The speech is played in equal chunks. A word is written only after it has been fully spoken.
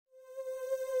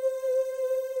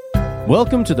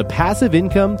Welcome to the Passive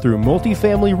Income Through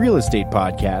Multifamily Real Estate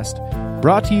podcast,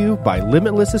 brought to you by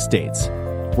Limitless Estates,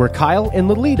 where Kyle and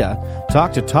Lolita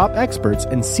talk to top experts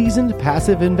and seasoned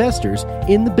passive investors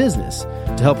in the business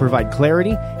to help provide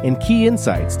clarity and key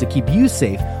insights to keep you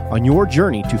safe on your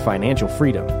journey to financial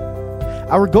freedom.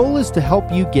 Our goal is to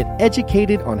help you get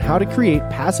educated on how to create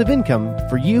passive income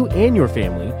for you and your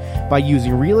family by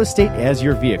using real estate as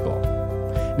your vehicle.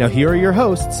 Now here are your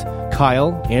hosts,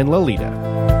 Kyle and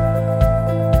Lolita.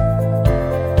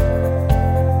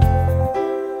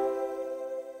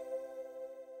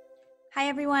 Hi,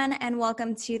 everyone, and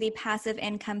welcome to the Passive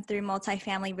Income Through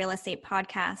Multifamily Real Estate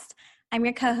podcast. I'm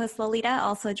your co-host, Lolita,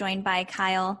 also joined by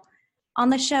Kyle. On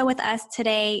the show with us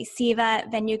today, Siva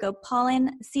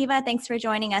Venugopalan. Siva, thanks for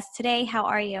joining us today. How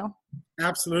are you?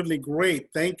 Absolutely great.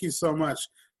 Thank you so much.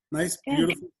 Nice,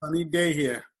 beautiful, sunny day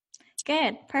here.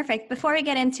 Good. Perfect. Before we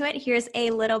get into it, here's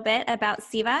a little bit about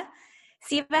Siva.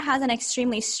 Siva has an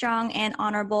extremely strong and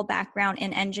honorable background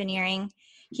in engineering.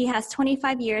 He has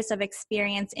 25 years of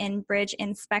experience in bridge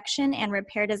inspection and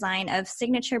repair design of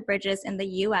signature bridges in the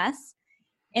U.S.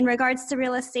 In regards to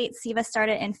real estate, Siva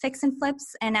started in fix and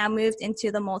flips and now moved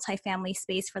into the multifamily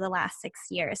space for the last 6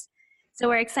 years. So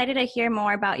we're excited to hear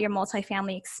more about your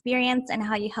multifamily experience and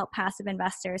how you help passive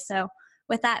investors. So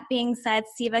with that being said,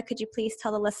 Siva, could you please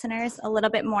tell the listeners a little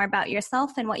bit more about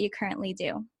yourself and what you currently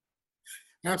do?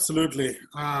 Absolutely.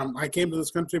 I came to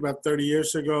this country about 30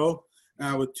 years ago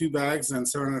with 2 bags and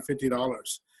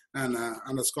 $750 and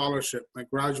on a scholarship. I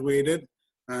graduated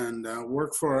and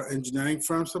worked for engineering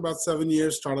firms for about 7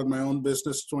 years, started my own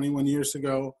business 21 years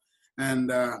ago,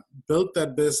 and built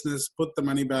that business, put the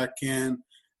money back in,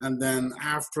 and then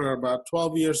after about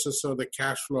 12 years or so, the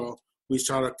cash flow, we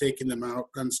started taking them out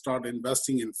and started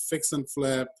investing in fix and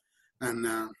flip. And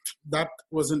that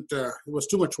wasn't, it was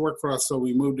too much work for us, so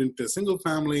we moved into single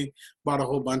family, bought a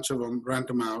whole bunch of them, rent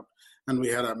them out, and we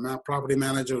had a property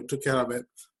manager who took care of it.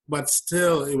 But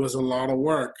still, it was a lot of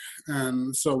work.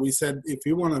 And so we said, if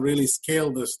you want to really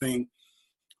scale this thing,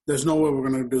 there's no way we're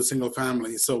going to do single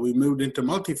family. So we moved into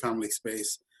multifamily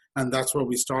space. And that's where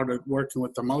we started working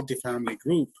with the multifamily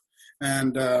group.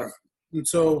 And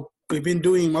so we've been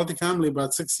doing multifamily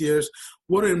about 6 years.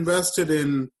 We're invested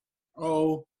in,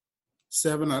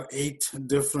 7 or 8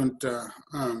 different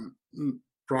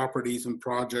properties and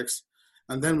projects.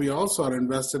 And then we also are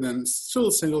invested in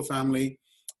still single family.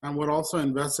 And we're also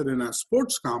invested in a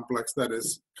sports complex that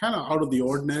is kind of out of the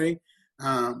ordinary,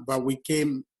 but we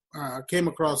came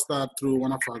across that through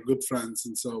one of our good friends,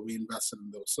 and so we invested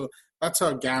in those. So that's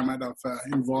our gamut of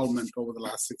involvement over the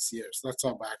last 6 years. That's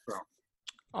our background.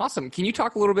 Awesome. Can you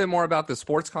talk a little bit more about the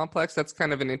sports complex? That's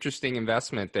kind of an interesting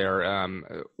investment there.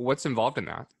 What's involved in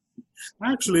that?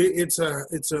 Actually, it's a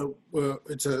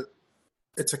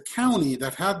county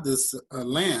that had this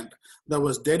land that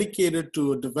was dedicated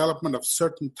to a development of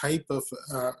certain type of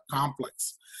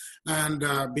complex. And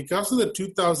because of the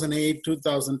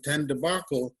 2008-2010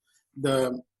 debacle,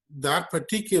 that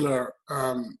particular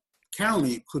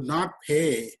county could not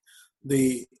pay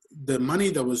the money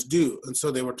that was due. And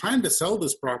so they were trying to sell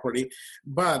this property,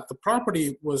 but the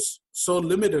property was so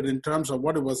limited in terms of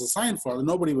what it was assigned for.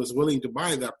 Nobody was willing to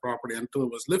buy that property until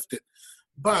it was lifted.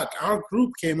 But our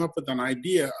group came up with an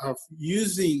idea of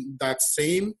using that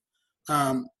same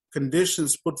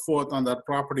conditions put forth on that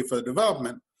property for the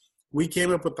development. We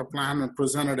came up with a plan and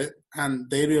presented it, and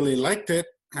they really liked it,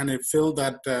 and it filled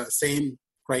that same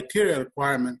criteria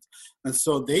requirement. And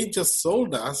so they just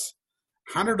sold us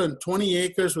 120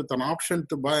 acres with an option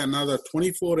to buy another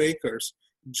 24 acres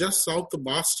just south of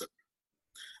Boston.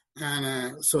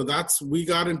 And so we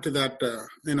got into that,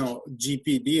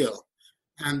 GP deal.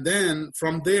 And then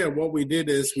from there, what we did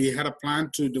is we had a plan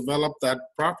to develop that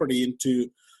property into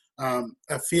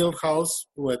a field house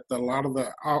with a lot of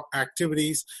the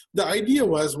activities. The idea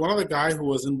was one of the guys who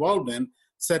was involved in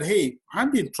said, hey,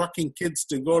 I've been trucking kids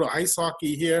to go to ice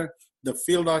hockey here, the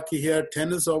field hockey here,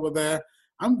 tennis over there.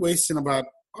 I'm wasting about,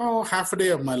 half a day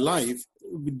of my life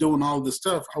doing all this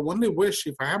stuff. I only wish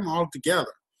if I have them all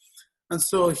together. And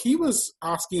so he was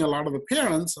asking a lot of the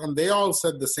parents, and they all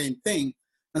said the same thing.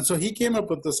 And so he came up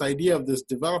with this idea of this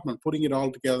development, putting it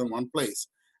all together in one place.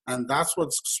 And that's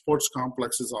what sports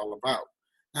complex is all about.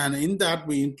 And in that,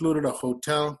 we included a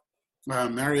hotel,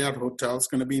 Marriott Hotel is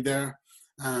going to be there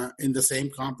in the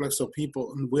same complex. So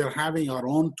we're having our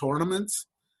own tournaments.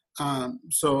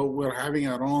 So we're having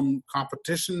our own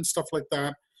competition, stuff like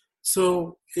that.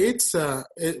 So it's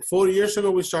 4 years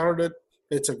ago we started it.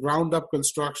 It's a ground up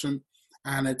construction,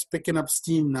 and it's picking up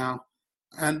steam now.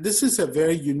 And this is a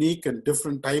very unique and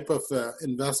different type of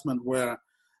investment where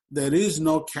there is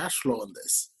no cash flow in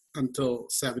this until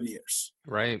 7 years.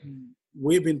 Right.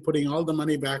 we've been putting all the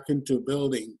money back into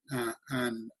building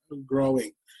and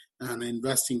growing and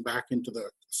investing back into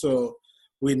that. So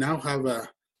we now have a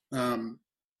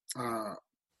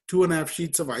 2.5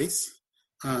 sheets of ice,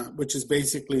 which is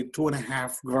basically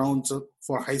 2.5 grounds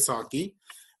for ice hockey.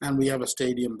 And we have a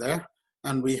stadium there.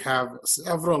 And we have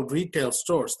several retail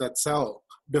stores that sell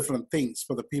different things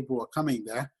for the people who are coming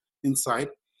there inside.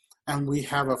 And we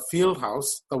have a field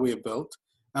house that we have built.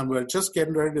 And we're just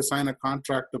getting ready to sign a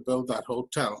contract to build that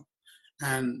hotel.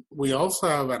 And we also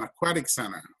have an aquatic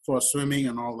center for swimming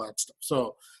and all that stuff.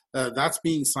 So that's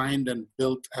being signed and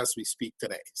built as we speak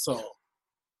today. So,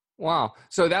 wow.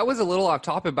 So that was a little off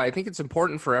topic, but I think it's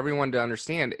important for everyone to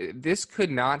understand this could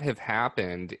not have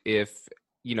happened if,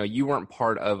 you weren't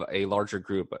part of a larger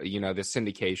group, the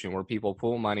syndication where people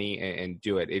pool money and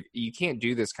do it. You can't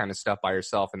do this kind of stuff by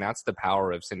yourself. And that's the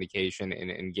power of syndication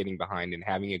and getting behind and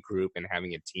having a group and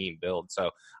having a team build.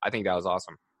 So I think that was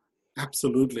awesome.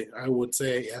 Absolutely. I would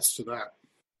say yes to that.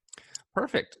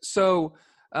 Perfect. So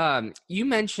you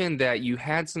mentioned that you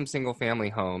had some single family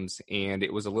homes and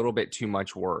it was a little bit too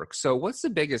much work. So what's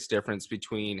the biggest difference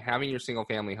between having your single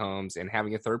family homes and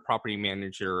having a third property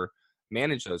manager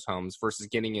manage those homes versus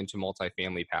getting into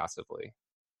multifamily passively?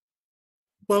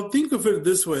 Well, think of it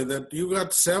this way, that you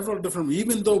got several different,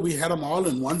 even though we had them all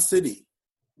in one city,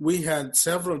 we had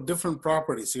several different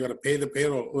properties. You got to pay the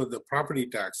payroll or the property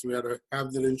tax. We had to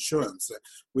have the insurance.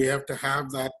 We have to have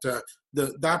that.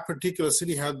 That particular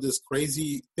city had this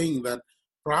crazy thing that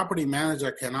property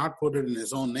manager cannot put it in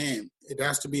his own name. It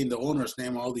has to be in the owner's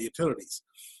name, all the utilities.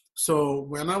 So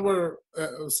whenever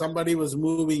somebody was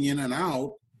moving in and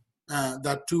out,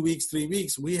 that 2 weeks, 3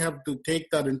 weeks, we have to take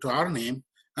that into our name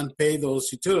and pay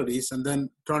those utilities and then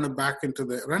turn it back into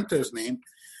the renter's name.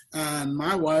 And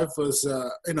my wife was,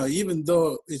 even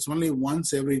though it's only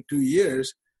once every 2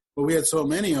 years, but we had so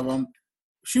many of them,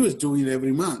 she was doing it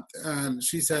every month. And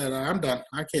she said, I'm done.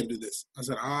 I can't do this. I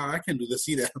said, I can't do this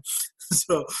either.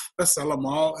 So let's sell them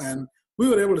all. And we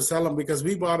were able to sell them because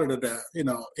we bought it at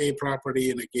a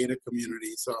property in a gated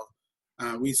community. So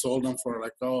we sold them for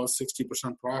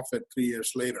 60% profit 3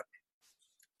 years later.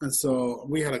 And so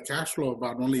we had a cash flow of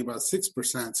only about 6%,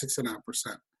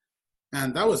 6.5%.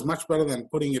 And that was much better than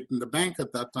putting it in the bank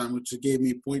at that time, which gave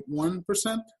me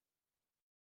 0.1%.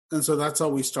 And so that's how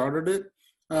we started it.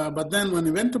 But then when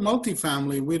we went to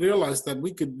multifamily, we realized that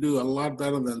we could do a lot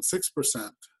better than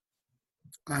 6%.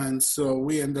 And so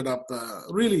we ended up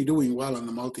really doing well in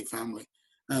the multifamily.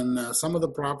 And some of the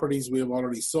properties we have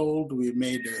already sold. We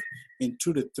made, in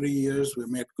 2 to 3 years, we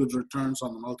made good returns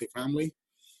on the multifamily.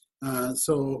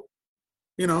 So,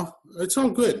 it's all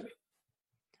good.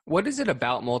 What is it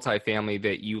about multifamily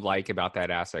that you like about that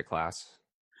asset class?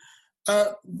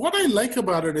 What I like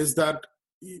about it is that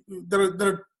there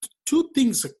are two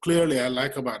things clearly I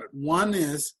like about it. One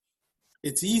is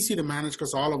it's easy to manage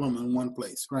because all of them in one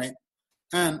place, right?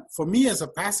 And for me as a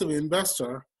passive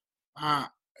investor,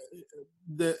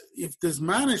 if this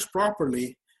managed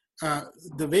properly,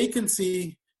 the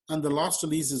vacancy and the loss to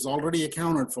lease is already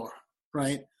accounted for,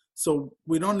 right? So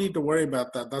we don't need to worry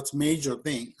about that. That's a major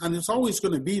thing. And it's always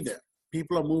going to be there.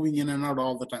 People are moving in and out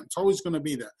all the time. It's always going to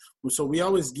be there. So we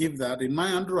always give that in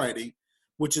my underwriting,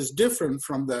 which is different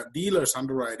from the dealer's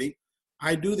underwriting.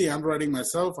 I do the underwriting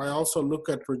myself. I also look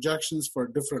at projections for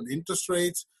different interest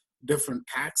rates, different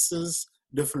taxes,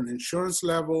 different insurance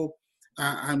level.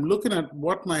 I'm looking at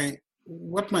what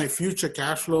my future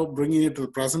cash flow, bringing it to the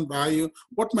present value,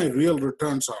 what my real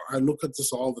returns are. I look at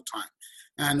this all the time.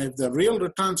 And if the real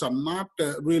returns are not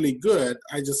really good,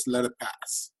 I just let it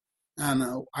pass. And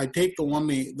I take the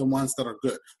ones that are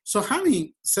good. So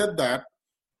having said that,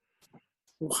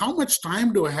 how much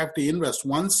time do I have to invest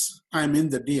once I'm in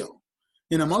the deal?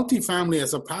 In a multifamily,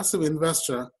 as a passive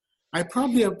investor, I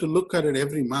probably have to look at it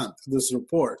every month, this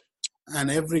report,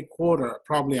 and every quarter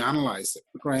probably analyze it,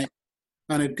 right?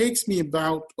 And it takes me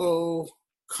about a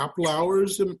couple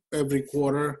hours every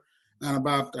quarter and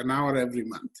about an hour every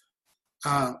month.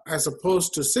 As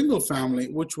opposed to single family,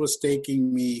 which was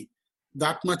taking me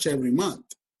that much every month,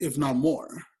 if not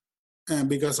more, and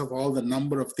because of all the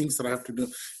number of things that I have to do.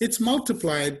 It's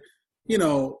multiplied,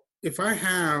 if I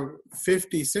have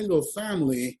 50 single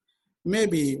family,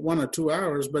 maybe 1 or 2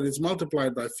 hours, but it's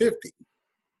multiplied by 50.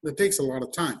 It takes a lot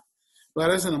of time.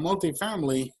 Whereas in a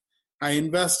multifamily, I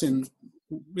invest in,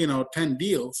 10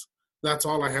 deals. That's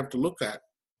all I have to look at,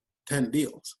 10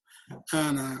 deals.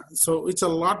 And so it's a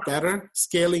lot better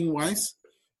scaling wise.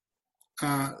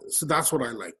 So that's what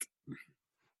I like.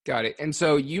 Got it. And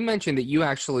so you mentioned that you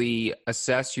actually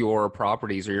assess your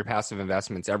properties or your passive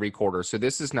investments every quarter. So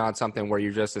this is not something where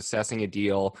you're just assessing a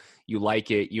deal, you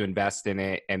like it, you invest in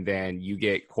it, and then you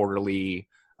get quarterly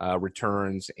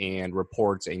returns and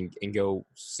reports and go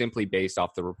simply based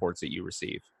off the reports that you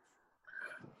receive.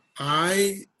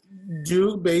 I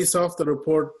do based off the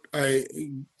report I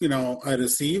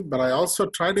receive, but I also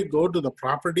try to go to the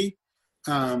property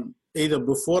either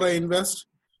before I invest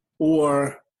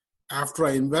or after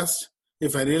I invest.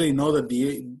 If I really know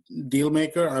the deal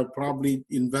maker, I'll probably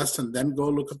invest and then go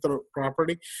look at the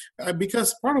property.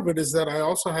 Because part of it is that I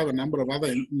also have a number of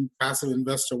other passive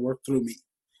investors work through me.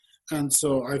 And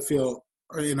so I feel,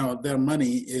 their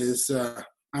money is,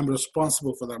 I'm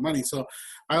responsible for their money. So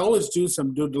I always do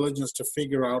some due diligence to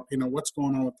figure out, what's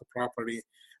going on with the property.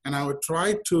 And I would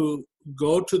try to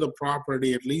go to the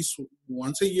property at least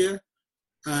once a year.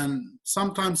 And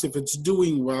sometimes if it's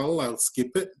doing well, I'll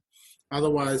skip it.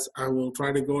 Otherwise, I will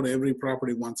try to go to every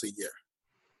property once a year.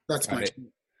 That's my.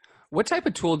 What type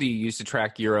of tool do you use to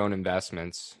track your own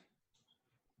investments?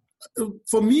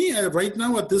 For me, right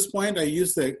now at this point, I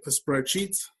use the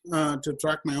spreadsheets to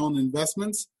track my own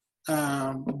investments.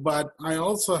 But I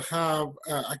also have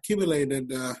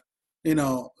accumulated,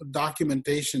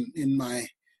 documentation in my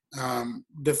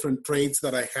different trades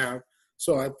that I have.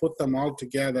 So I put them all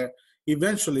together.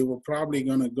 Eventually, we're probably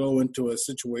going to go into a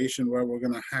situation where we're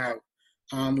going to have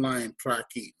online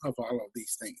tracking of all of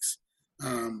these things.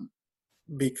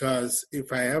 Because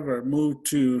if I ever move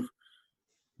to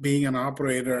being an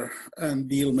operator and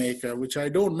deal maker, which I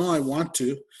don't know I want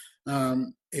to,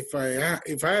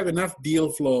 if I have enough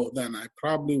deal flow, then I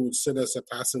probably would sit as a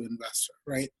passive investor,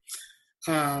 right?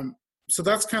 So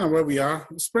that's kind of where we are.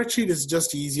 Spreadsheet is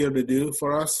just easier to do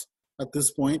for us at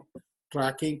this point,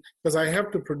 tracking, because I have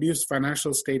to produce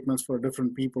financial statements for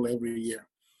different people every year.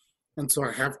 And so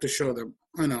I have to show them,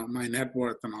 my net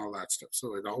worth and all that stuff.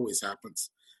 So it always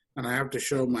happens. And I have to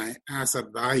show my asset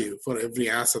value for every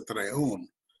asset that I own,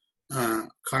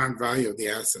 current value of the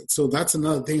asset. So that's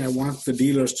another thing I want the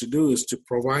dealers to do, is to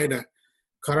provide a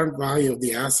current value of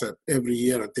the asset every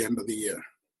year at the end of the year.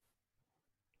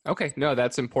 Okay. No,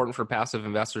 that's important for passive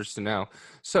investors to know.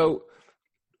 So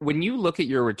when you look at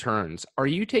your returns, are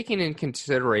you taking in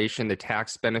consideration the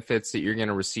tax benefits that you're going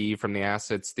to receive from the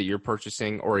assets that you're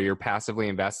purchasing or you're passively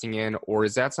investing in? Or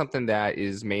is that something that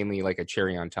is mainly like a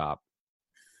cherry on top?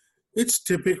 It's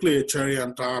typically a cherry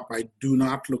on top. I do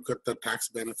not look at the tax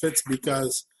benefits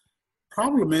because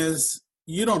problem is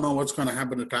you don't know what's going to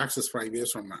happen to taxes 5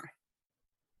 years from now.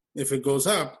 If it goes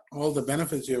up, all the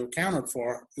benefits you've accounted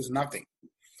for is nothing.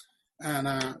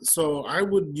 And so I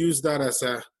would use that as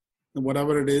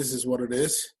whatever it is what it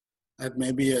is. It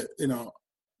may be a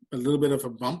little bit of a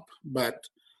bump, but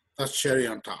that's cherry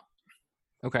on top.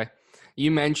 Okay. You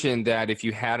mentioned that if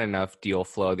you had enough deal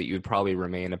flow that you would probably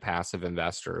remain a passive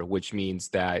investor, which means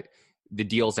that the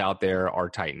deals out there are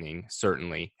tightening,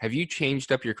 certainly. Have you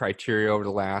changed up your criteria over the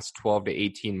last 12 to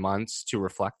 18 months to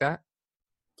reflect that?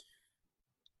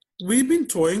 We've been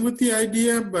toying with the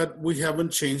idea, but we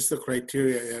haven't changed the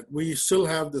criteria yet. We still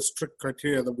have the strict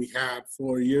criteria that we had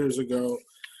 4 years ago,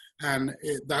 and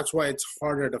that's why it's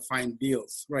harder to find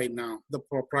deals right now. The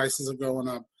prices are going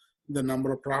up. The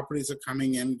number of properties are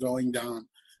coming in, going down.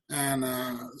 And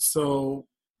so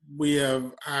we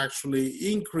have actually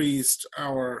increased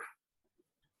our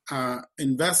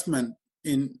investment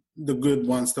in the good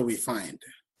ones that we find.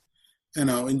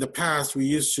 In the past, we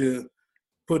used to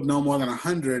put no more than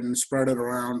 100 and spread it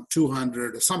around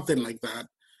 200 or something like that.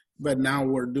 But now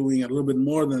we're doing a little bit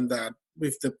more than that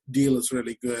if the deal is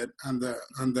really good and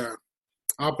the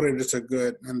operators are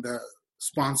good and the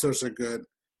sponsors are good.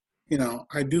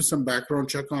 I do some background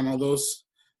check on all those,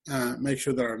 make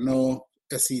sure there are no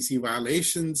SEC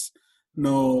violations,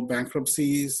 no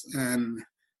bankruptcies, and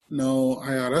no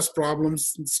IRS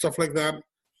problems, and stuff like that.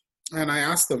 And I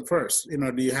ask them first,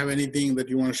 do you have anything that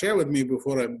you want to share with me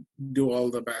before I do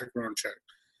all the background check?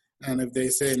 And if they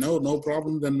say no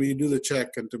problem, then we do the check,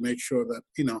 and to make sure that,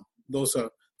 those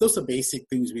are basic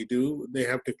things we do. They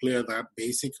have to clear that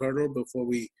basic hurdle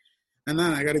and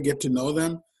then I got to get to know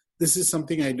them. This is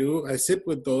something I do. I sit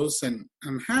with those and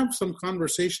have some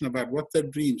conversation about what their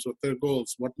dreams, what their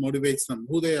goals, what motivates them,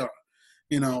 who they are,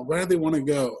 where they want to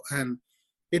go. And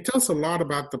it tells a lot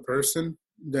about the person,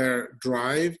 their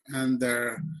drive and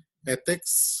their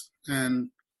ethics. And,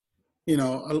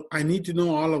 I need to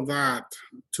know all of that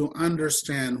to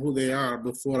understand who they are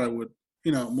before I would,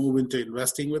 move into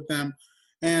investing with them.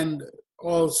 And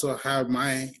also have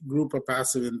my group of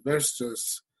passive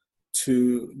investors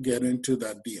to get into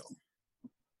that deal.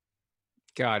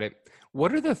 Got it.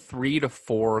 What are the 3 to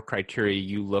 4 criteria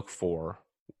you look for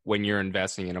when you're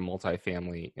investing in a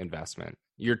multifamily investment?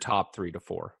 Your top 3 to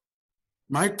 4.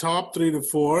 My top 3 to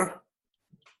 4,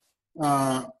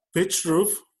 pitched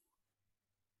roof.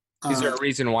 Is there a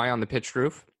reason why on the pitched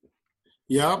roof?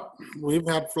 Yeah, we've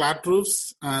had flat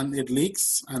roofs and it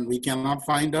leaks and we cannot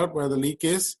find out where the leak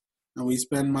is. And we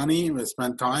spend money, we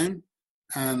spend time,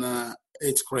 and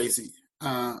it's crazy.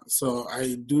 So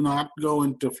I do not go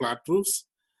into flat roofs.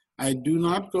 I do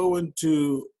not go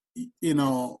into,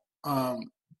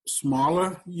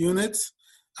 smaller units.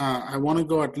 I want to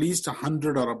go at least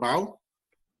 100 or above,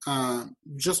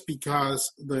 just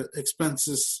because the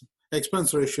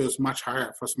expense ratio is much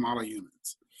higher for smaller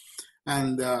units.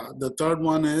 And the third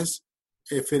one is,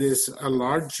 if it is a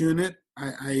large unit,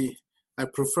 I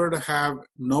prefer to have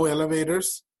no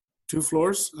elevators, 2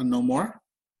 floors and no more.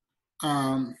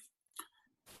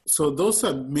 So those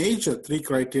are major 3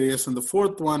 criteria. And the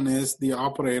fourth one is the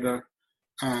operator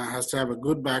has to have a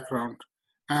good background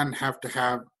and have to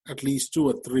have at least 2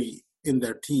 or 3 in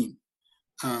their team.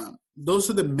 Those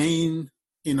are the main,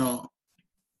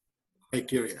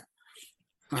 criteria.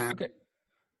 Okay.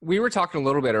 We were talking a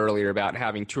little bit earlier about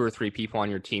having 2 or 3 people on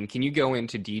your team. Can you go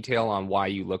into detail on why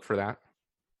you look for that?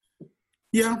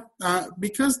 Yeah,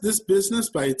 because this business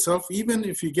by itself, even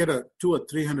if you get a 200 or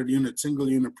 300 unit, single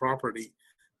unit property,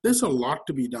 there's a lot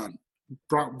to be done.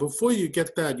 Before you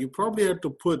get that, you probably have to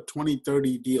put 20,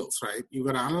 30 deals, right? You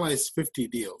got to analyze 50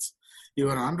 deals. You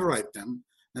got to underwrite them,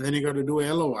 and then you got to do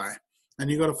LOI, and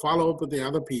you got to follow up with the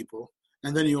other people.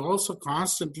 And then you also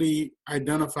constantly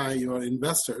identify your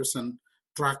investors and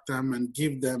track them and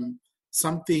give them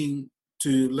something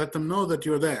to let them know that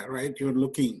you're there, right? You're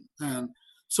looking. And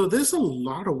so there's a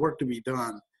lot of work to be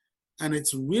done. And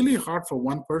it's really hard for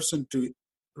one person to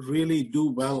really do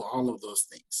well all of those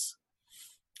things.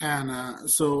 And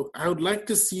so I would like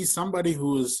to see somebody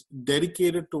who is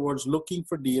dedicated towards looking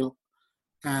for deal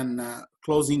and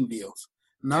closing deals.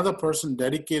 Another person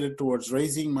dedicated towards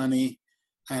raising money,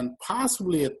 and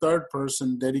possibly a third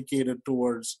person dedicated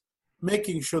towards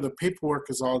making sure the paperwork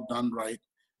is all done right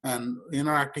and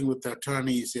interacting with the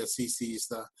attorneys, the SECs,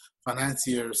 the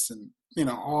financiers, and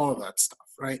all of that stuff,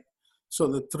 right? So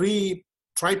the 3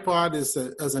 tripod as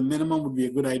a minimum would be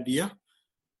a good idea.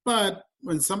 But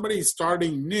when somebody is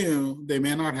starting new, they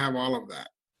may not have all of that.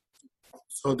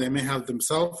 So they may have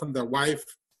themselves and their wife.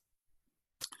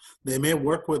 They may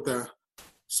work with a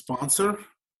sponsor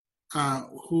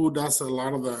who does a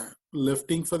lot of the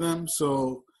lifting for them.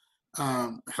 So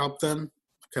help them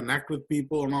connect with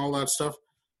people and all that stuff.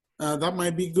 That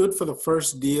might be good for the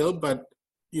first deal, but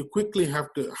you quickly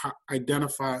have to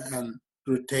identify and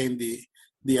retain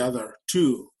the other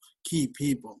 2 key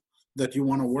people that you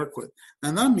want to work with.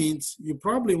 And that means you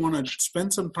probably want to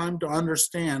spend some time to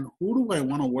understand, who do I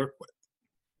want to work with?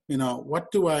 What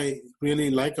do I really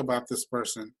like about this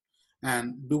person?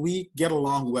 And do we get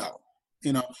along well?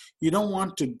 You don't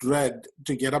want to dread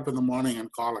to get up in the morning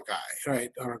and call a guy,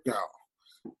 right, or a girl.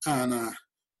 And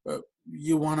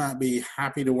you want to be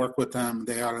happy to work with them.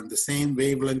 They are in the same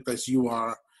wavelength as you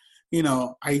are.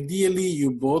 Ideally,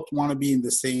 you both want to be in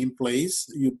the same place.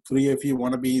 You 3 of you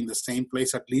want to be in the same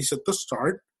place, at least at the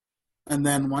start. And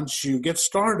then once you get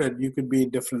started, you could be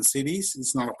in different cities.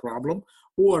 It's not a problem.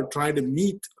 Or try to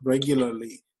meet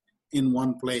regularly in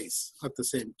one place at the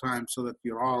same time so that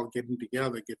you're all getting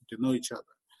together, getting to know each other,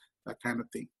 that kind of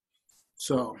thing.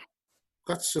 So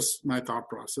that's just my thought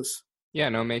process. Yeah,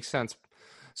 no, it makes sense.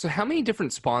 So how many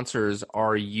different sponsors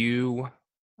are you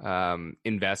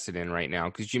invested in right now?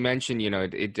 Because you mentioned,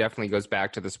 it definitely goes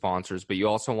back to the sponsors, but you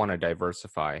also want to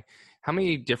diversify. How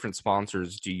many different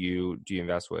sponsors do you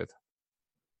invest with?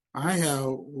 I have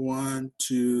 1,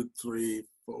 2, 3,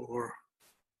 4,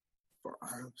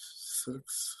 5,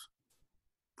 6,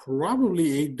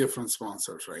 probably 8 different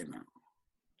sponsors right now.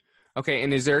 Okay,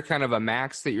 and is there kind of a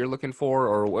max that you're looking for,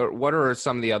 or what are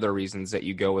some of the other reasons that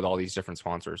you go with all these different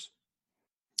sponsors?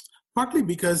 Partly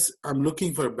because I'm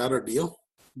looking for a better deal.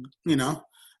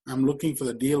 I'm looking for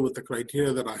the deal with the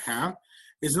criteria that I have.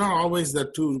 It's not always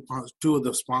that two of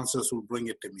the sponsors will bring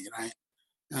it to me, right?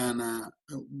 And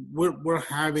we're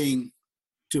having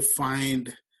to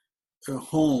find a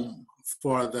home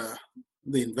for the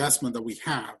investment that we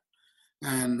have,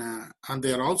 and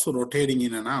they're also rotating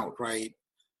in and out, right?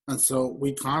 And so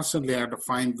we constantly have to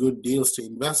find good deals to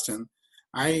invest in.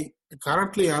 I'm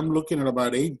looking at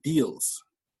about 8 deals.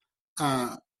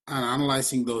 And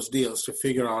analyzing those deals to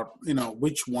figure out,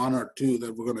 which 1 or 2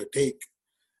 that we're going to take.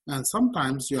 And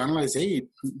sometimes you analyze 8,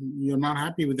 you're not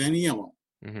happy with any of them.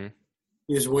 Mm-hmm.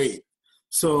 Just wait.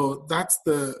 So that's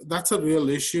a real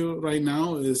issue right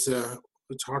now. Is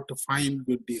it's hard to find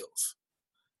good deals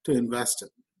to invest in.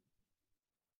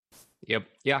 Yep.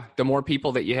 Yeah. The more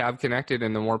people that you have connected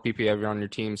and the more people you have on your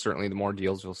team, certainly the more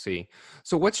deals you'll see.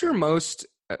 So what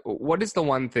is the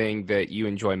one thing that you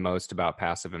enjoy most about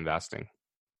passive investing?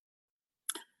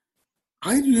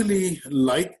 I really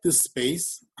like this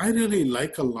space. I really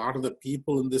like a lot of the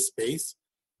people in this space.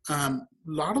 A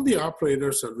lot of the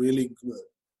operators are really good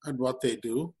at what they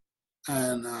do.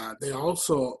 And they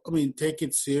also, take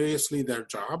it seriously, their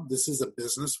job. This is a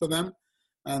business for them.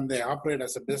 And they operate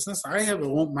as a business. I have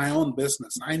my own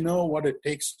business. I know what it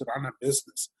takes to run a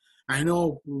business. I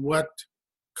know what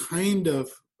kind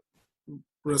of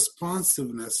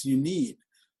responsiveness you need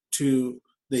to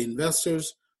the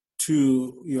investors,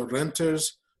 to your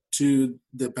renters, to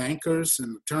the bankers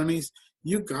and attorneys.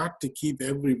 You got to keep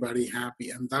everybody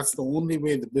happy, and that's the only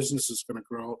way the business is going to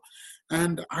grow.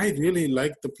 And I really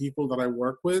like the people that I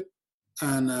work with,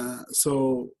 and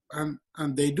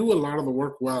they do a lot of the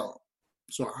work well,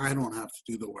 so I don't have to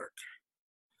do the work.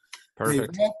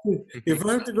 Perfect. If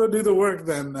I have to go do the work,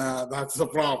 then that's the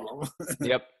problem.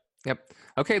 Yep.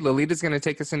 Okay, Lolita's going to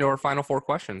take us into our final 4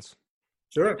 questions.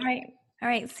 Sure. All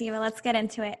right, Siva, let's get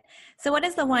into it. So what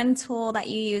is the one tool that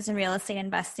you use in real estate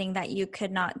investing that you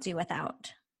could not do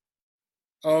without?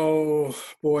 Oh,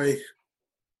 boy.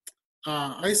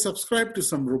 I subscribe to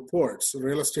some reports,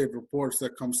 real estate reports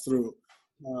that comes through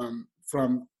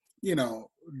from,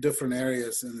 different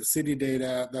areas in the city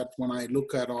data that when I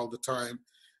look at all the time,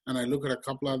 and I look at a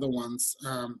couple other ones.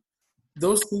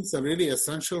 Those things are really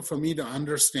essential for me to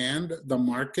understand the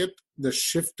market, the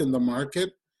shift in the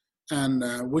market,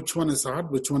 and which one is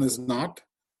hot, which one is not.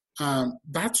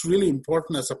 That's really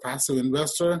important as a passive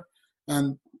investor.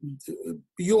 And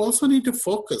you also need to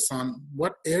focus on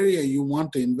what area you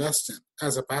want to invest in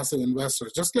as a passive investor.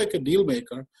 Just like a deal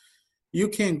maker, you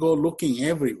can't go looking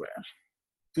everywhere,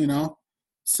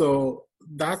 So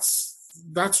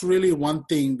that's really one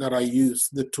thing that I use,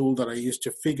 the tool that I use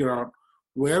to figure out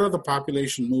where are the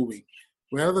population moving,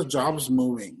 where are the jobs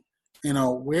moving,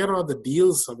 where are the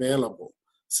deals available.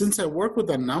 Since I work with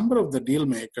a number of the deal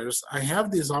makers, I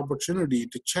have this opportunity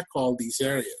to check all these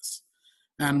areas.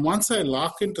 And once I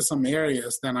lock into some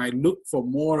areas, then I look for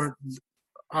more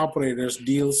operators,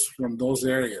 deals from those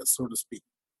areas, so to speak.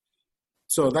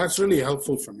 So that's really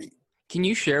helpful for me. Can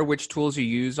you share which tools you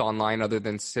use online other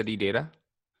than city data?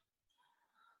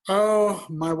 Oh,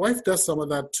 my wife does some of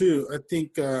that too. I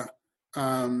think,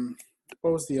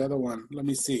 what was the other one? Let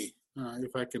me see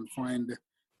if I can find a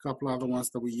couple other ones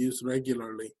that we use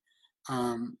regularly.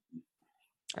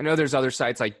 I know there's other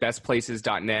sites like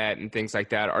bestplaces.net and things like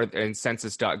that, and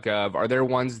census.gov. Are there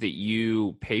ones that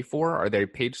you pay for? Are they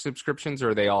paid subscriptions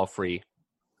or are they all free?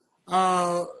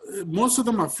 Most of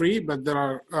them are free, but there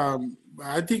are,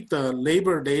 I think the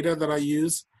labor data that I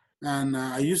use, and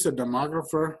I use a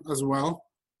demographer as well,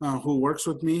 who works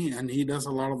with me, and he does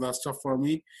a lot of that stuff for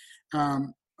me.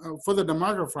 For the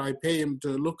demographer, I pay him to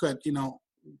look at,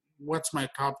 what's my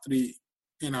top 3,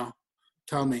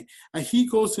 tell me. He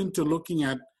goes into looking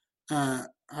at,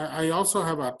 I also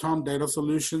have our Tom Data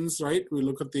Solutions, right? We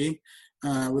look at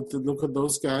look at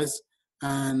those guys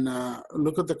and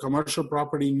look at the commercial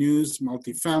property news,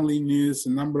 multifamily news,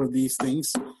 a number of these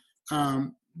things.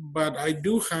 But I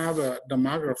do have a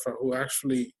demographer who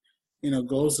actually,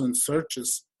 goes and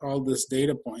searches all these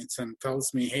data points and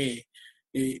tells me, hey,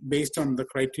 based on the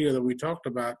criteria that we talked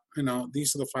about,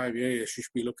 these are the 5 areas you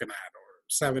should be looking at, or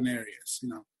 7 areas,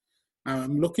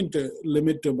 I'm looking to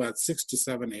limit to about 6 to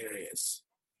 7 areas.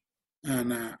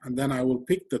 And then I will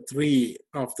pick the 3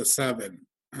 of the 7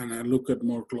 and I look at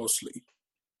more closely.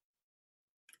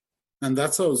 And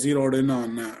that's how I zeroed in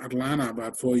on Atlanta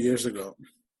about 4 years ago.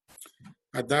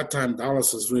 At that time,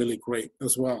 Dallas was really great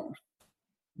as well.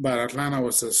 But Atlanta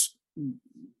was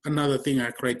another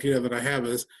criteria that I have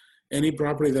is any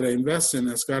property that I invest in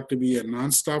has got to be a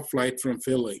nonstop flight from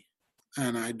Philly.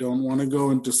 And I don't want to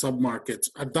go into submarkets.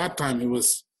 At that time, it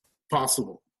was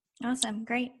possible. Awesome.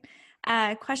 Great.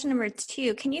 Question number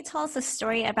 2, can you tell us a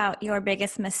story about your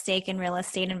biggest mistake in real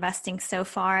estate investing so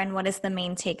far, and what is the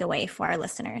main takeaway for our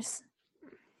listeners?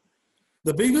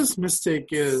 The biggest mistake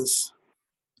is,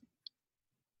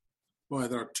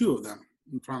 there are 2 of them.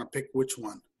 I'm trying to pick which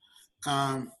one.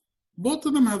 Both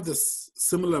of them have this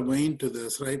similar vein to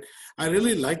this, right? I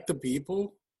really like the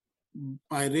people.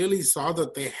 I really saw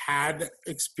that they had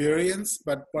experience,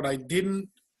 but what I didn't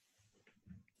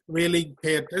really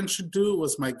pay attention to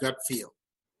was my gut feel.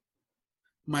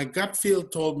 My gut feel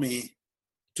told me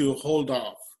to hold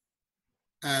off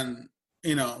and,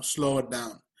 slow it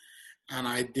down. And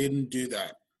I didn't do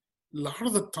that. A lot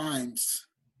of the times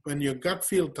when your gut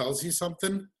feel tells you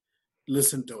something,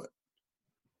 listen to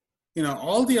it.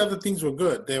 All the other things were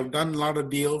good. They've done a lot of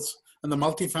deals. And the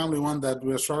multifamily one that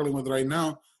we're struggling with right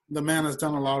now, the man has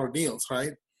done a lot of deals,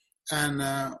 right? And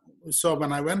so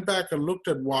when I went back and looked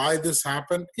at why this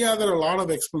happened, there are a lot of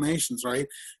explanations, right?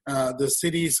 The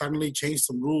city suddenly changed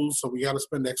some rules, so we got to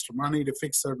spend extra money to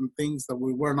fix certain things that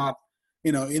we were not,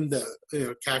 in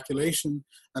the calculation.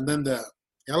 And then the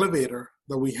elevator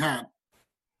that we had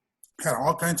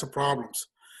all kinds of problems.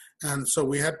 And so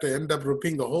we had to end up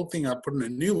ripping the whole thing up, putting a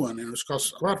new one, and it was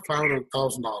cost about $500,000.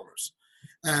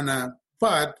 And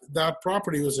but that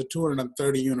property was a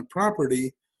 230-unit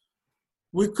property.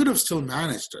 We could have still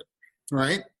managed it,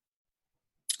 right?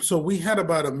 So we had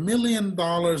about $1 million,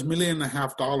 $1.5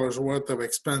 million worth of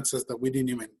expenses that we didn't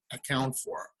even account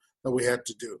for that we had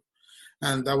to do.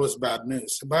 And that was bad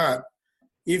news. But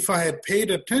if I had paid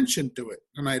attention to it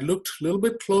and I looked a little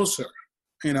bit closer,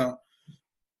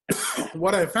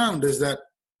 what I found is that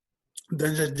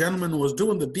the gentleman who was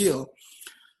doing the deal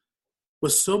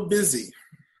was so busy.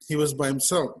 He was by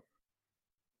himself.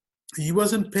 He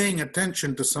wasn't paying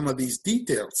attention to some of these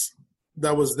details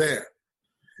that was there.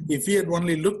 If he had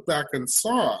only looked back and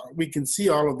saw, we can see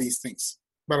all of these things.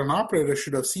 But an operator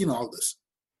should have seen all this,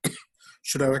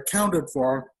 should have accounted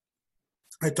for.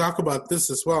 I talk about this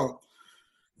as well.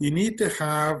 You need to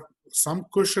have some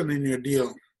cushion in your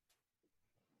deal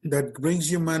that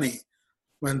brings you money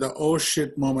when the oh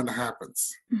shit moment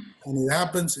happens. And it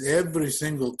happens every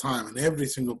single time in every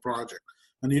single project.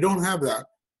 And you don't have that,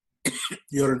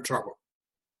 you're in trouble.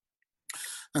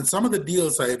 And some of the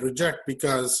deals I reject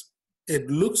because it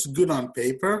looks good on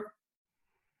paper.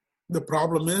 The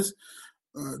problem is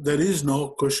there is no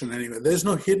cushion anywhere. There's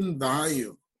no hidden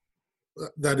value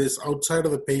that is outside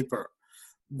of the paper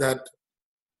that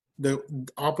the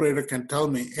operator can tell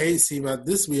me, hey, Siva,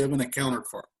 this we haven't accounted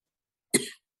for.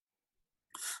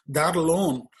 That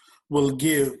alone will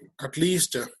give at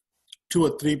least a 2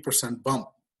 or 3% bump.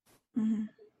 Mm-hmm.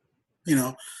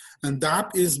 And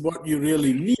that is what you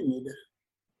really need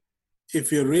if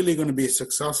you're really going to be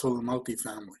successful in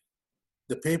multifamily.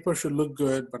 The paper should look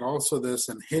good, but also there's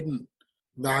a hidden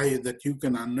value that you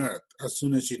can unearth as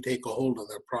soon as you take a hold of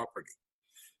their property.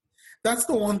 That's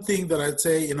the one thing that I'd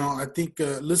say, I think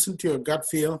listen to your gut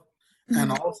feel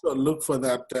and also look for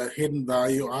that hidden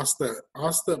value. Ask the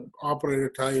operator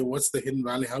to tell you what's the hidden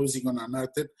value, how is he going to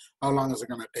unearth it, how long is it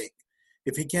going to take.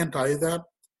 If he can't tell you that,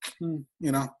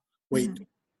 wait. Mm-hmm.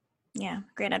 Yeah,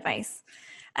 great advice.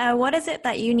 What is it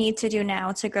that you need to do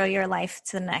now to grow your life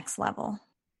to the next level?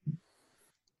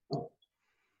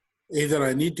 Either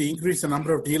I need to increase the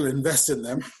number of deals, invest in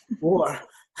them, or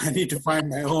I need to find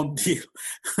my own deal,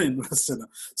 invest in them.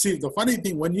 See, the funny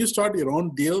thing, when you start your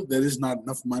own deal, there is not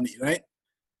enough money, right?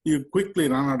 You quickly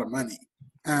run out of money.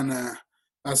 And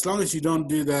as long as you don't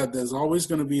do that, there's always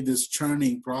going to be this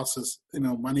churning process.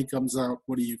 Money comes out.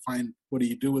 What do you find? What do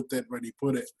you do with it? Where do you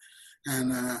put it?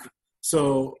 And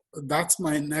so that's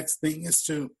my next thing is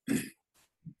to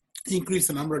increase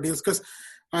the number of deals because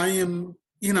I am,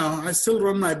 I still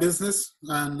run my business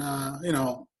and,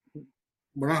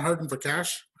 we're not hurting for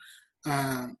cash,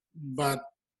 but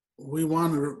we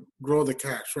want to grow the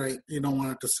cash, right? You don't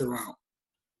want it to sit around.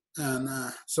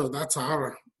 And so that's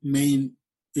our main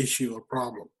issue or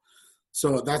problem.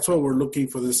 So that's why we're looking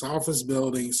for this office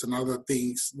buildings and other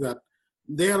things that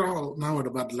they're all now at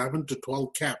about 11 to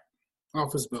 12 cap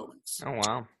office buildings. Oh,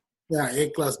 wow. Yeah,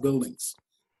 A-class buildings.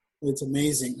 It's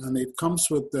amazing. And it comes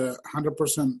with the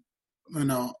 100%,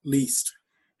 leased.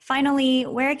 Finally,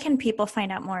 where can people find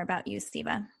out more about you,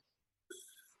 Siva?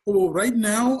 Well, right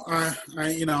now, I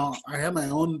have my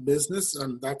own business,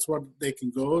 and that's what they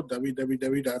can go,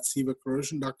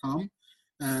 www.sivacorrosion.com.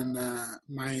 And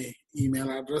my email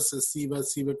address is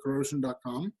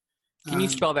sivacorrosion.com. Can you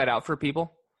spell that out for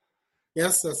people?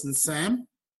 Yes, that's in Sam,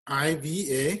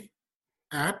 IVA,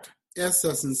 at S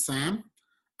as in Sam,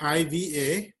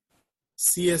 IVA,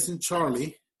 C as in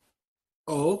Charlie,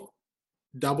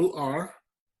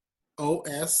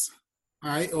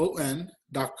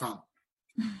 ORROSION.com.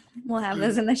 We'll have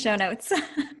those in the show notes.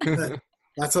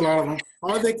 That's a lot of them.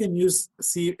 Or they can use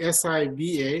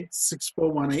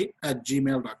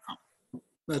SIVA6418@gmail.com.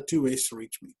 There are 2 ways to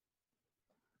reach me.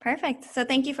 Perfect. So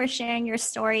thank you for sharing your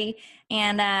story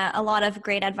and a lot of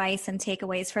great advice and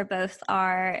takeaways for both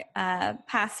our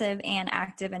passive and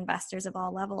active investors of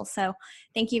all levels. So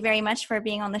thank you very much for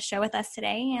being on the show with us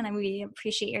today. And we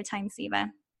appreciate your time,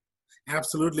 Siva.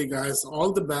 Absolutely, guys.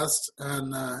 All the best.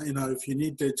 And, if you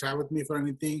need to chat with me for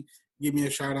anything, give me a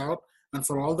shout out. And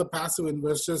for all the passive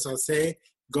investors, I say,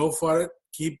 go for it.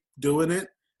 Keep doing it.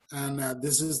 And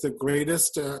this is the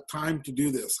greatest time to do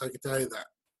this. I can tell you that.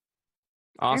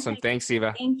 Awesome. Perfect. Thanks,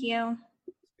 Siva. Thank you.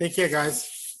 Take care, guys.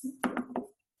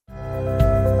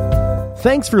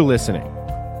 Thanks for listening.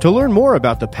 To learn more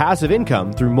about the Passive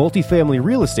Income Through Multifamily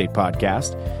Real Estate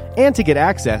podcast, and to get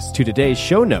access to today's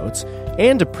show notes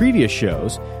and to previous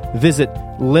shows, visit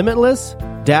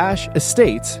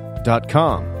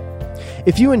limitless-estates.com.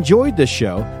 If you enjoyed this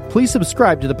show, please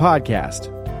subscribe to the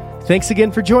podcast. Thanks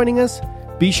again for joining us.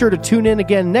 Be sure to tune in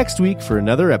again next week for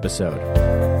another episode.